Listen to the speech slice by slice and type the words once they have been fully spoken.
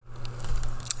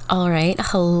All right.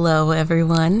 Hello,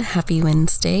 everyone. Happy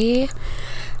Wednesday.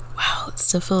 Wow, it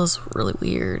still feels really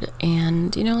weird.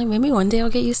 And, maybe one day I'll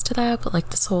get used to that.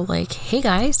 But, this whole, hey,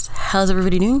 guys, how's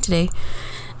everybody doing today?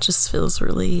 Just feels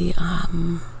really,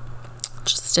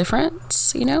 just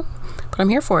different, But I'm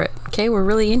here for it. Okay, we're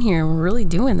really in here. We're really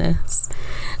doing this.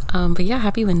 But, yeah,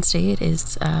 happy Wednesday. It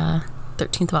is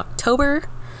 13th of October.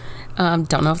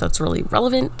 Don't know if that's really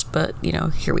relevant, but,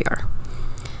 here we are.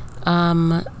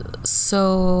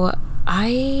 So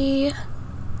I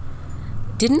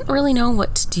didn't really know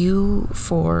what to do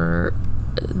for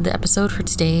the episode for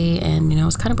today, and I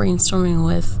was kind of brainstorming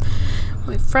with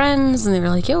my friends, and they were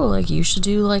like, yo, you should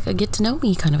do a get to know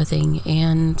me kind of a thing.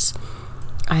 And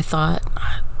I thought,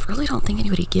 I really don't think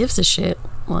anybody gives a shit.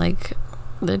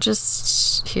 They're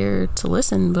just here to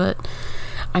listen, but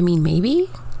I mean,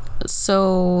 maybe.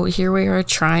 So here we are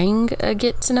trying a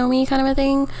get to know me kind of a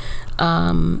thing.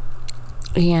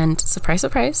 And surprise,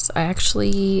 surprise, I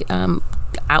actually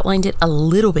outlined it a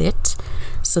little bit,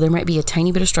 so there might be a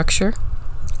tiny bit of structure.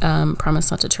 Promise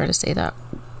to try to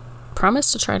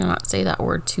not say that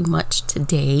word too much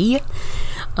today.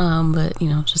 But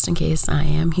just in case, I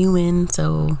am human,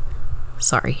 so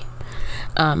sorry.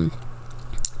 But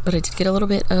I did get a little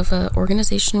bit of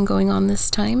organization going on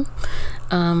this time.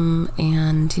 And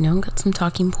got some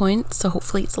talking points, so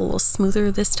hopefully it's a little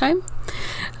smoother this time.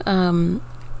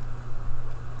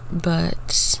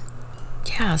 But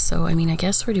yeah, so I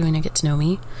guess we're doing a get to know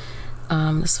me.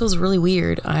 This feels really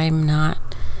weird. I'm not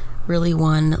really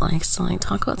one that likes to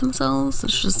talk about themselves.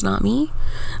 It's just not me.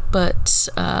 But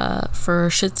for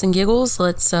shits and giggles,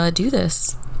 let's do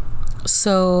this.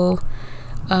 So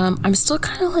I'm still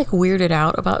kind of weirded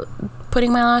out about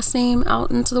putting my last name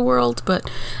out into the world,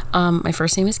 but my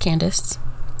first name is Candace.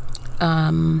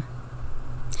 I'm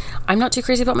not too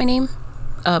crazy about my name,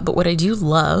 but what I do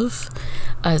love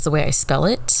is the way I spell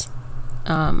it.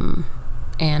 And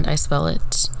I spell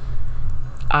it,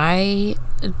 I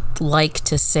like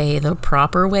to say the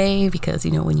proper way, because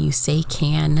when you say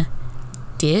can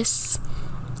dis,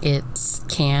 it's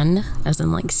can as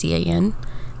in CAN,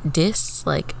 dis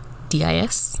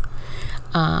DIS.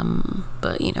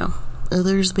 But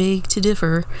others beg to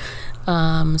differ.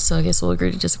 So I guess we'll agree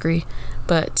to disagree.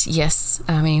 But yes,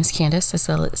 my name's Candace. I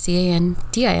spell it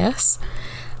CANDIS.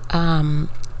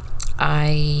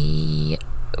 I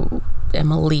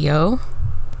am a Leo.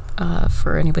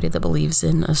 For anybody that believes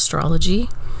in astrology,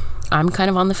 I'm kind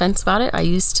of on the fence about it. I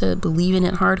used to believe in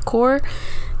it hardcore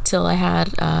till I had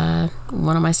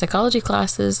one of my psychology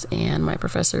classes, and my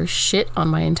professor shit on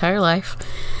my entire life.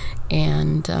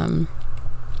 And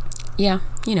yeah,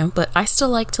 but I still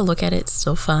like to look at it. It's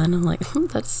still fun. I'm like,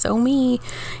 that's so me,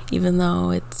 even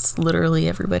though it's literally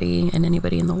everybody and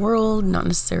anybody in the world, not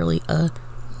necessarily a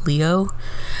Leo.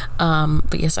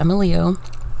 But yes, I'm a Leo.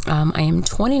 I am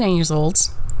 29 years old.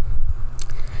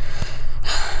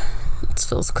 It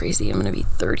feels crazy. I'm gonna be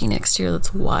 30 next year.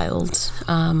 That's wild.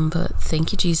 But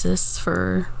thank you, Jesus,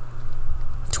 for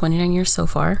 29 years so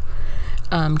far.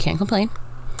 Can't complain.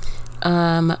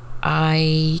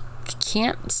 I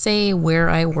can't say where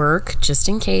I work, just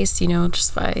in case,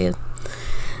 just by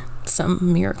some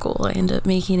miracle I end up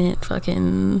making it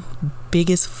fucking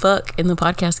big as fuck in the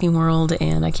podcasting world,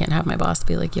 and I can't have my boss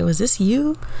be like, yo, is this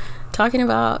you talking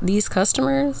about these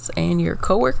customers and your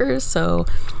coworkers? So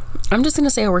I'm just gonna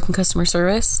say I work in customer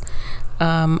service.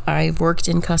 I've worked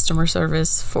in customer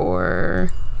service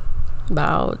for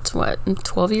about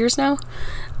 12 years now.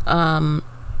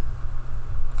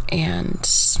 And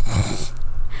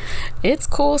it's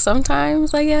cool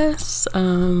sometimes, I guess.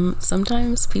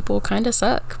 Sometimes people kind of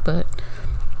suck, but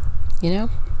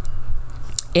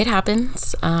it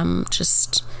happens.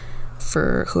 Just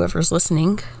for whoever's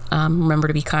listening, remember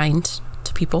to be kind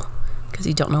to people, because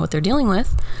you don't know what they're dealing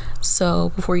with.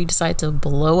 So before you decide to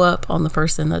blow up on the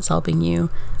person that's helping you,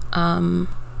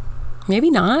 maybe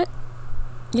not,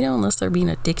 unless they're being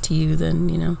a dick to you,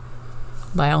 then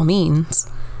by all means.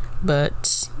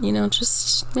 But,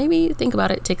 just maybe think about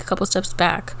it. Take a couple steps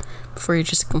back before you're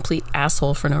just a complete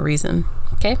asshole for no reason.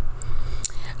 Okay?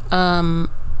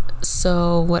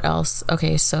 So what else?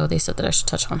 Okay, so they said that I should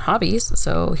touch on hobbies.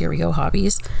 So here we go,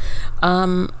 hobbies.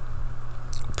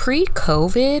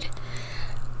 Pre-COVID,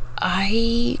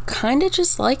 I kind of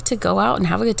just like to go out and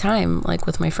have a good time,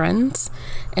 with my friends.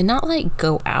 And not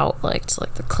go out to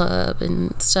the club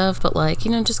and stuff, but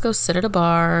just go sit at a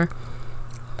bar,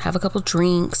 have a couple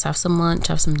drinks, have some lunch,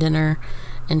 have some dinner,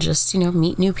 and just,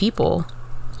 meet new people.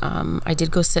 I did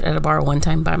go sit at a bar one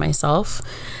time by myself.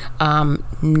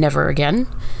 Never again.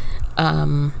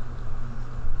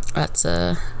 That's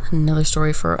another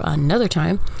story for another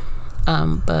time.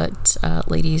 But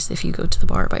ladies, if you go to the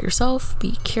bar by yourself,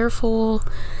 be careful.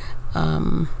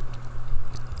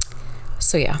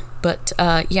 So yeah, but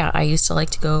yeah, I used to like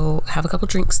to go have a couple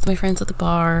drinks with my friends at the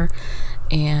bar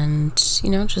and,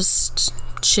 just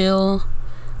chill.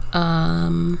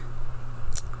 And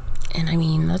I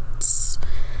mean, that's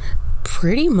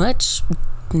pretty much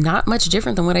not much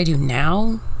different than what I do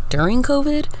now during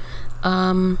COVID.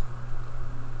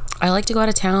 I like to go out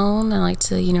of town. I like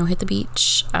to, hit the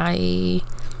beach. I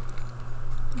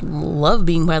love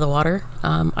being by the water.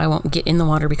 I won't get in the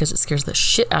water because it scares the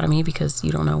shit out of me because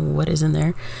you don't know what is in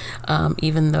there.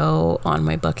 Even though on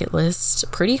my bucket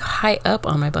list, pretty high up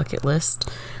on my bucket list,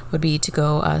 would be to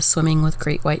go swimming with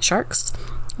great white sharks.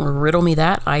 Riddle me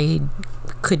that. I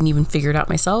couldn't even figure it out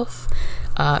myself.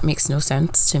 It makes no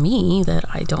sense to me that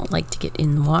I don't like to get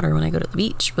in the water when I go to the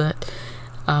beach, but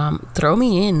throw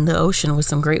me in the ocean with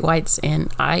some great whites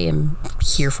and I am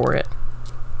here for it.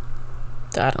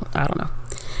 I don't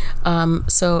know.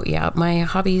 So yeah, my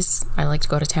hobbies, I like to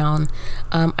go to town.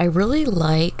 I really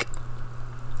like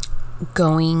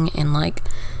going and like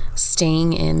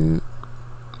staying in,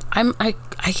 I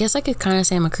guess I could kind of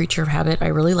say I'm a creature of habit. I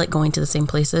really like going to the same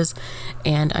places,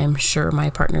 and I'm sure my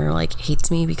partner like hates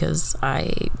me because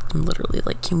I am literally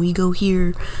like, can we go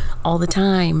here all the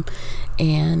time?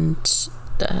 And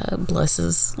bless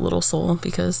his little soul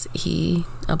because he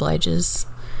obliges.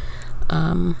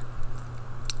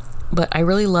 But I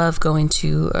really love going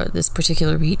to this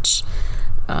particular beach.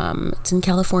 It's in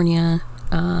California.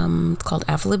 It's called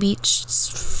Avila Beach. It's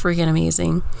freaking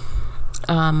amazing.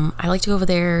 I like to go over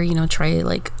there, try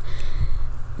like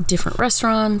different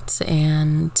restaurants.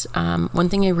 And one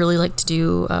thing I really like to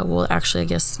do, well, actually, I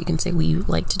guess you can say we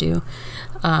like to do,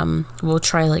 we'll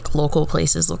try like local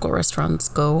places, local restaurants,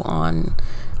 go on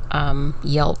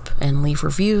Yelp and leave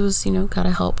reviews,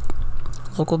 gotta help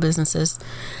local businesses.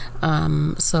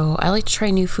 So I like to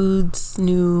try new foods,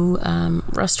 new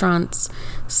restaurants,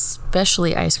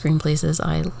 especially ice cream places.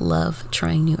 I love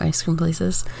trying new ice cream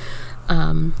places.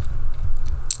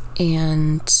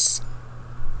 And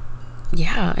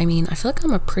yeah, I mean, I feel like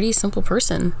I'm a pretty simple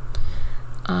person.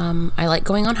 I like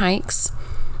going on hikes.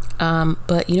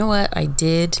 But you know what? I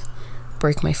did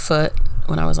break my foot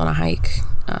when I was on a hike.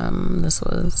 This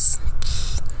was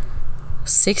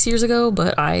 6 years ago,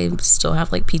 but I still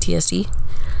have like PTSD.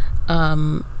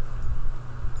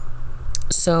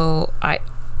 So I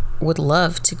would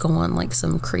love to go on like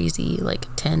some crazy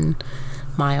like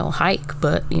 10-mile hike,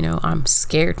 but I'm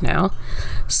scared now.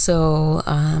 So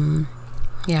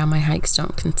yeah, my hikes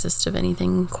don't consist of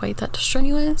anything quite that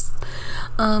strenuous.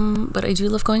 But I do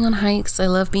love going on hikes. I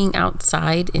love being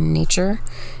outside in nature,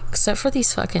 except for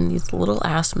these little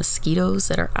ass mosquitoes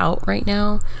that are out right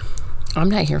now. I'm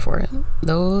not here for it.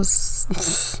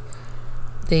 Those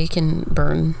they can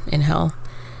burn in hell.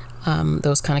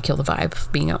 Those kind of kill the vibe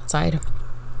of being outside.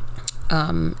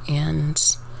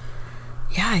 And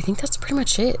yeah, I think that's pretty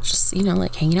much it. Just,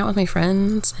 like hanging out with my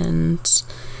friends and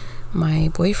my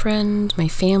boyfriend, my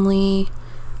family.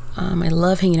 I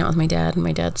love hanging out with my dad, and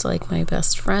my dad's like my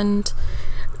best friend.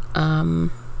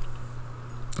 I'm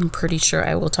pretty sure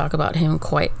I will talk about him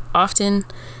quite often.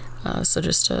 So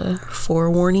just a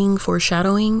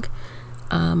foreshadowing.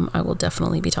 I will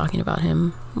definitely be talking about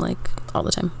him like all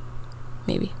the time.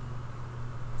 Maybe.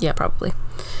 Yeah, probably.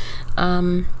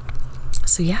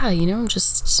 So yeah, I'm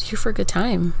just here for a good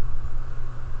time.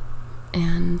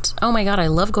 And oh my god, I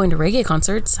love going to reggae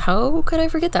concerts. How could I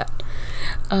forget that?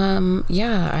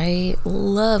 Yeah, I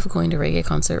love going to reggae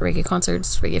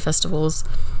concerts, reggae festivals.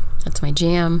 That's my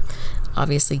jam.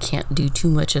 Obviously can't do too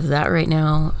much of that right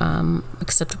now,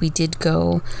 except we did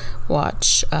go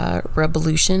watch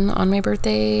Revolution on my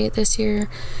birthday this year,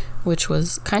 which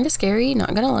was kind of scary,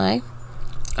 not gonna lie,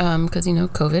 because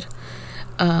COVID,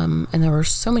 and there were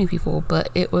so many people, but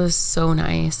it was so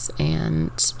nice,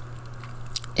 and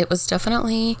it was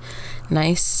definitely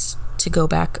nice to go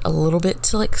back a little bit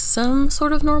to like some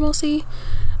sort of normalcy.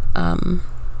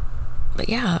 But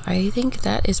yeah, I think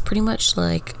that is pretty much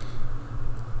like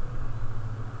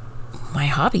my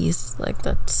hobbies. Like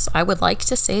I would like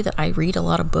to say that I read a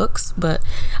lot of books, but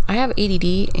I have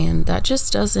ADD and that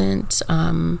just doesn't,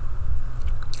 I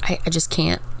just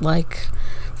can't like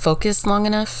focus long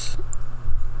enough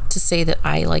to say that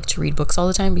I like to read books all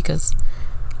the time, because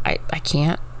I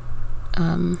can't.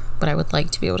 But I would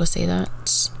like to be able to say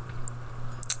that.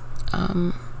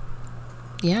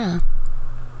 Yeah,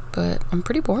 but I'm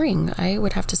pretty boring, I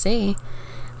would have to say.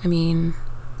 I mean,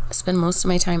 I spend most of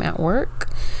my time at work,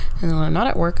 and then when I'm not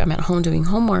at work, I'm at home doing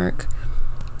homework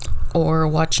or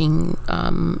watching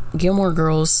Gilmore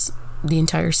Girls, the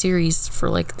entire series, for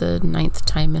like the 9th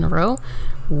time in a row,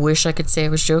 wish I could say I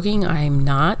was joking. I'm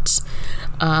not.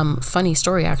 Funny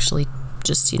story, actually,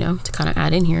 just, to kind of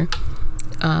add in here.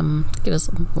 It was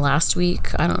last week.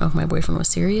 I don't know if my boyfriend was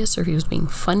serious or if he was being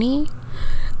funny.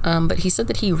 But he said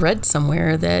that he read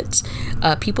somewhere that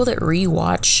people that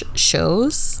rewatch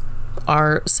shows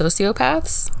are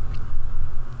sociopaths.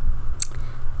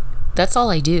 That's all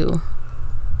I do.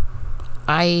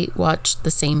 I watch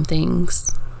the same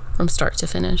things from start to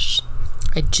finish.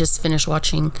 I just finished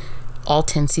watching all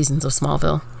 10 seasons of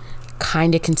Smallville,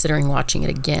 kind of considering watching it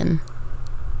again,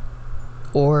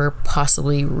 or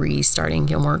possibly restarting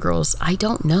Gilmore Girls. I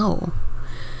don't know.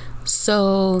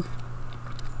 So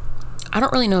I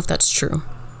don't really know if that's true.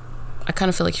 I kind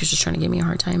of feel like he was just trying to give me a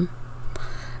hard time,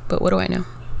 but what do I know?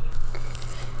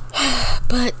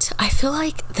 But I feel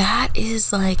like that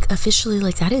is like officially,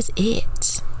 like, that is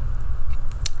it.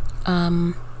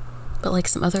 But like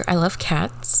some other, I love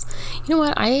cats. You know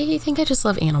what? I think I just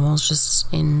love animals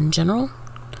just in general.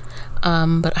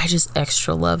 But I just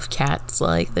extra love cats.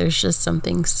 Like, there's just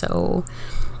something so,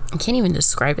 I can't even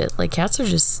describe it. Like, cats are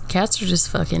just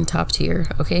fucking top tier.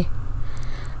 Okay.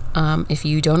 If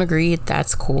you don't agree,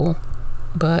 that's cool.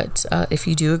 But, if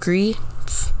you do agree,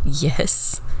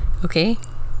 yes. Okay.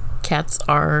 Cats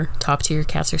are top tier.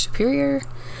 Cats are superior.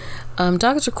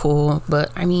 Dogs are cool,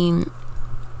 but I mean,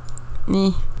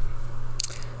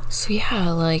 So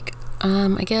yeah, like,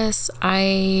 I guess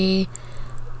I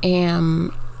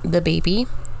am the baby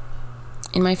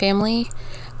in my family.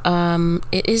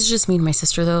 It is just me and my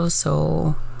sister though,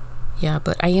 so yeah,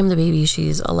 but I am the baby.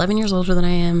 She's 11 years older than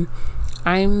I am.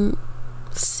 I'm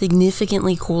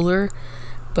significantly cooler,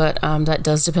 but that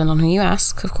does depend on who you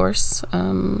ask, of course.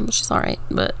 She's all right,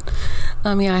 but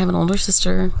yeah, I have an older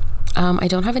sister. I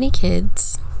don't have any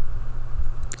kids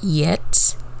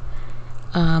yet.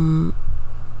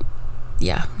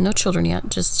 Yeah, no children yet,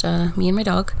 just me and my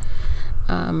dog.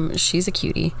 She's a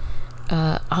cutie.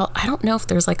 I don't know if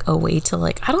there's like a way to,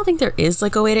 like, I don't think there is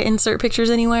like a way to insert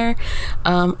pictures anywhere.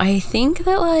 I think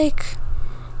that, like,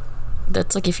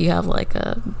 that's like if you have like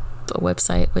a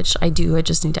website, which I do. I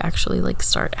just need to actually like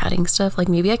start adding stuff. Like,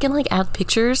 maybe I can like add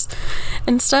pictures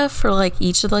and stuff for like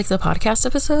each of like the podcast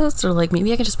episodes, or like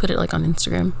maybe I can just put it like on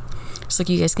Instagram, just like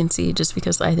you guys can see, just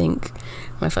because I think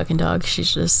my fucking dog,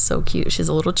 she's just so cute. She's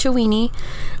a little Chiweenie.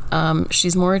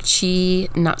 She's more chi,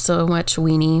 not so much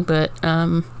weenie, but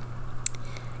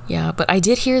yeah, but I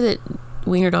did hear that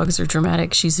wiener dogs are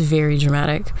dramatic. She's very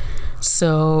dramatic,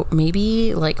 so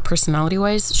maybe like personality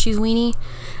wise she's weenie,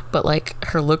 but like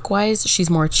her look wise she's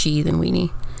more chi than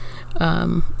weenie.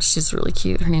 She's really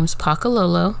cute. Her name's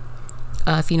Pakalolo.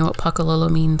 If you know what Pakalolo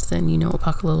means, then you know what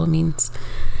Pakalolo means.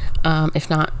 If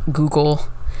not, Google.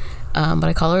 But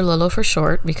I call her Lolo for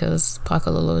short because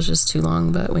Pakalolo is just too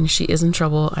long. But when she is in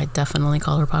trouble, I definitely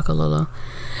call her Pakalolo.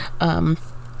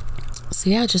 So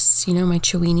yeah, just, my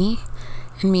Chiweenie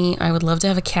and me. I would love to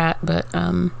have a cat, but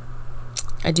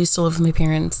I do still live with my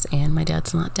parents, and my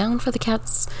dad's not down for the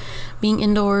cats being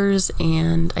indoors.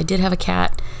 And I did have a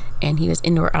cat, and he was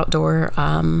indoor outdoor.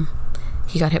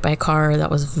 He got hit by a car.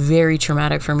 That was very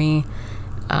traumatic for me.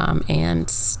 And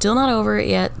still not over it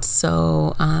yet.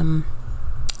 So,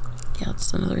 yeah,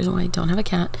 that's another reason why I don't have a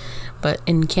cat. But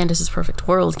in Candace's perfect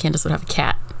world, Candace would have a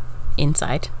cat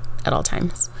inside at all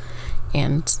times.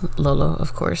 And Lolo,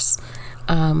 of course.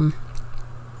 But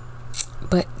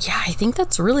yeah, I think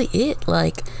that's really it.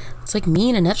 Like, it's like me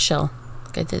in a nutshell.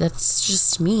 Like, that's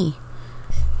just me.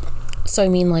 So, I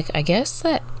mean, like, I guess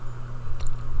that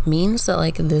means that,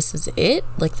 like, this is it.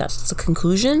 Like, that's the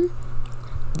conclusion.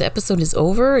 The episode is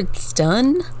over. It's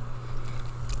done.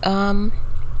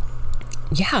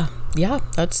 Yeah,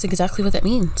 that's exactly what that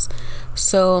means.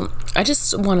 So I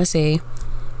just want to say,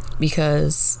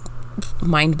 because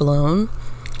mind blown,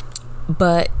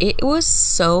 but it was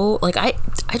so, like, I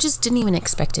just didn't even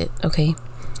expect it. Okay.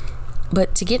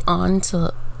 But to get on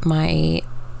to my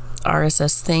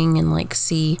RSS thing and like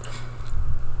see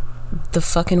the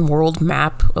fucking world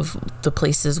map of the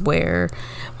places where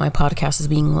my podcast is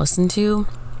being listened to,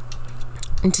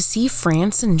 and to see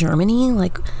France and Germany,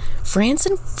 like, France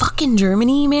and fucking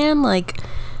Germany, man, like,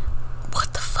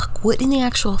 what the fuck? What in the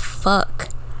actual fuck?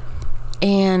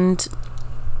 And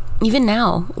even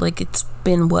now, like, it's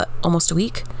been, almost a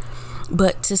week?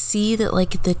 But to see that,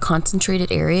 like, the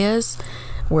concentrated areas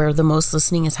where the most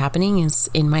listening is happening is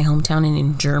in my hometown and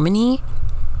in Germany,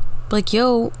 like,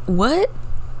 yo, what?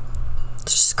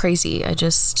 It's just crazy. I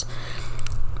just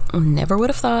never would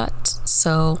have thought.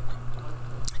 So,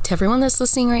 to everyone that's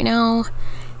listening right now,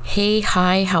 hey,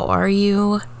 hi, how are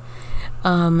you?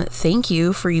 Thank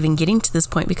you for even getting to this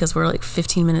point, because we're like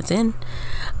 15 minutes in.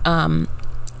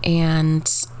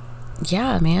 And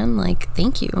yeah, man, like,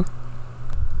 thank you.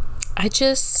 I'm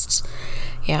just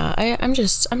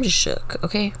shook,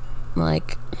 okay?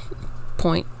 Like,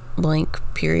 point blank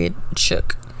period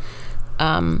shook.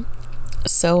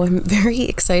 So I'm very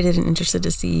excited and interested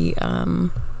to see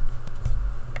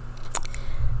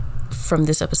from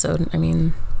this episode. I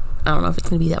mean, I don't know if it's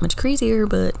gonna be that much crazier,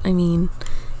 but I mean,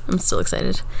 I'm still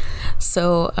excited.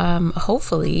 So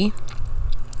hopefully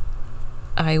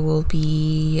I will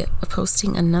be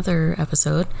posting another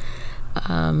episode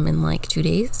in like 2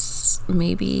 days.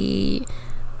 Maybe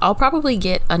I'll probably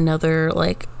get another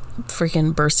like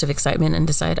freaking burst of excitement and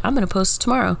decide I'm gonna post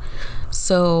tomorrow.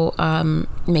 So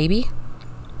maybe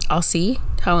I'll see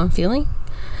how I'm feeling,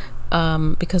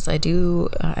 because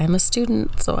I'm a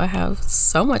student, so I have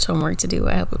so much homework to do.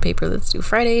 I have a paper that's due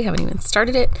Friday, haven't even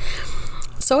started it,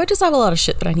 so I just have a lot of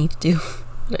shit that I need to do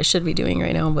that I should be doing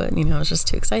right now, but I was just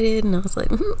too excited, and I was like,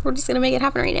 we're just gonna make it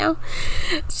happen right now.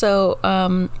 So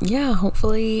yeah,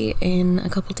 hopefully in a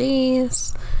couple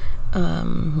days,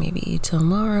 maybe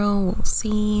tomorrow, we'll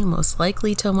see. Most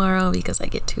likely tomorrow, because I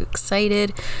get too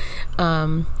excited.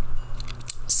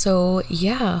 So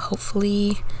yeah,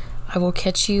 hopefully I will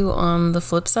catch you on the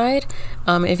flip side.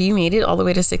 If you made it all the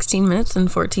way to 16 minutes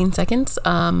and 14 seconds,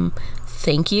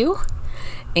 thank you.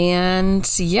 And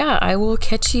yeah, I will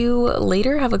catch you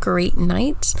later. Have a great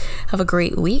night, have a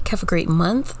great week, have a great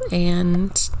month,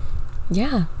 and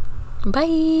yeah,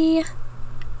 bye.